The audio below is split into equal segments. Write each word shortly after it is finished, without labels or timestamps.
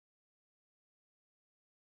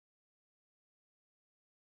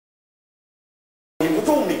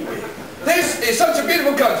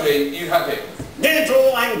country, you have it.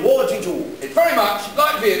 It's very much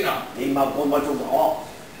like Vietnam.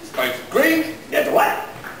 It's both green and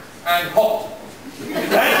hot.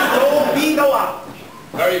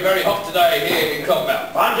 Very, very hot today here in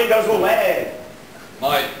Clonmel.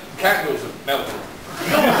 My candles have melted.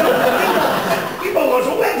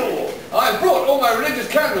 I've brought all my religious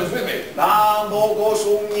candles with me.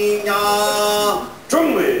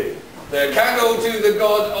 The candle to the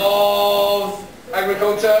god of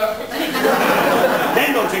agriculture. The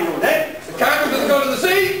candle to the god of the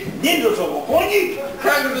sea.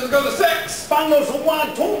 Candle to the god of sex. And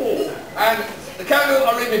the candle I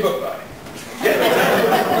read my book by.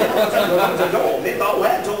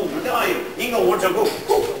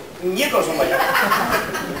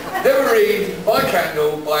 Never read my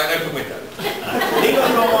candle by an open window.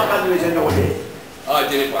 I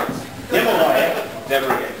did it once. Never again. Never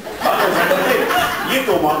again.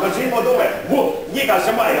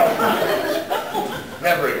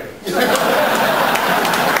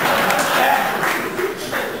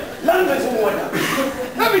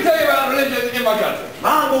 Let me tell you about religion in my country.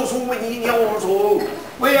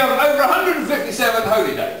 We have over 157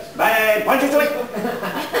 holy days.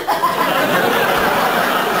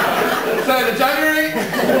 The 3rd of January.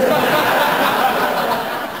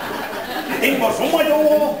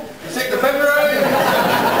 6th of February.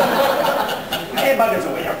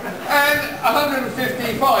 And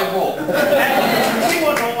 155 more.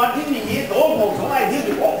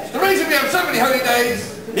 The reason we have so many holy days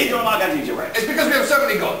is because we have so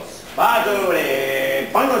many gods.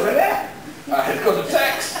 It's because of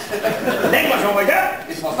sex.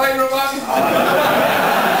 It's my favourite one.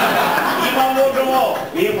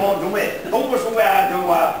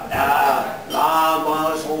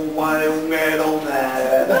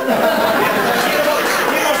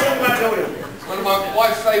 One of my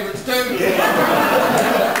wife's favourites too.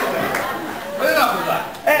 But enough of that.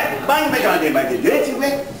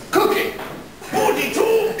 Cooking.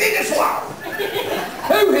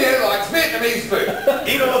 Who here likes Vietnamese food?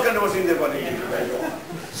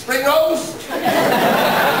 Spring rolls?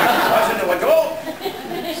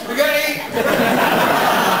 Spaghetti?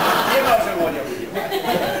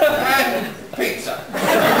 And pizza.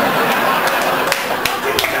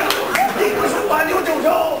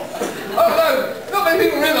 Oh no, not many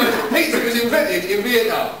people realise that pizza was invented in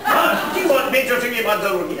Vietnam.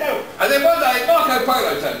 And then one day Marco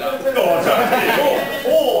Polo turned up.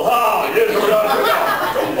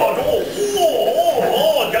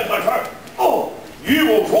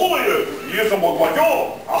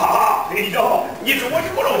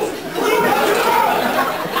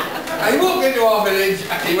 And he walked into our village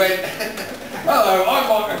and he went, hello, I'm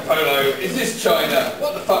Marco Polo, is this China?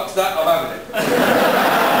 What the fuck's that? I'm having it.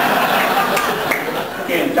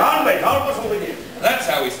 That's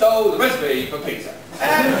how we stole the recipe for pizza.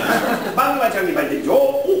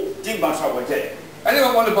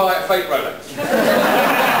 Anyone want to buy a fake Rolex?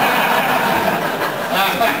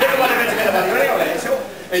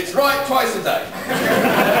 It's right twice a day.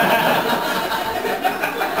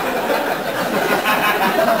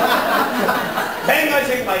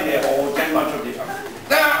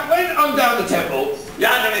 Now, when I'm down the temple,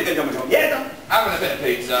 having a bit of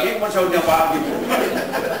pizza,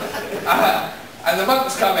 and the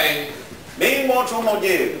monks come in,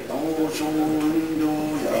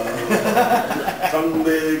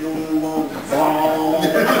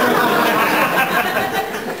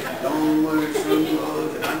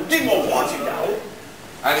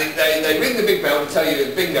 and they ring the big bell to tell you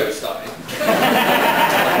that bingo's starting.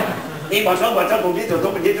 They're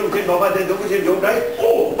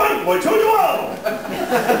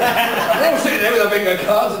all sitting there with their bingo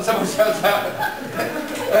cards and someone shouts out,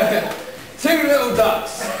 2 little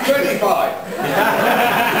ducks, 25.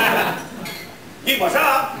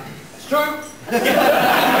 It's true.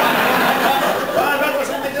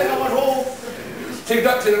 It's 2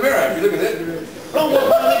 ducks in a mirror if you look at it.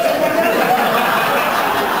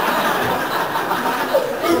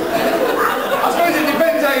 I suppose it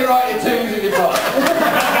depends how you write your 2s and your 5s.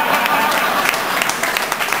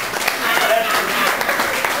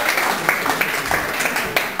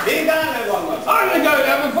 I'm going to go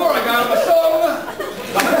now, before I go, a song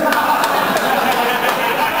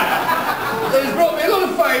that has brought me a lot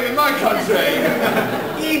of fame in my country.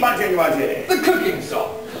 The cooking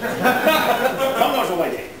song.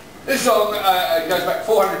 This song goes back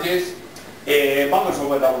 400 years. It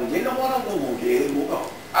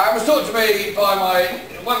was taught to me by my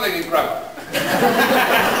one-legged grandma.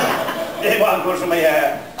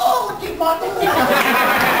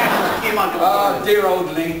 Dear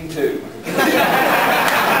old lean-to.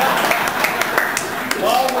 我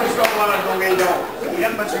會說話到幾多，音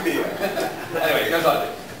不出面。Anyway， 跟上嚟。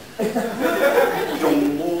用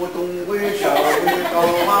我動會上到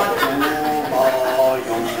乜都冇用。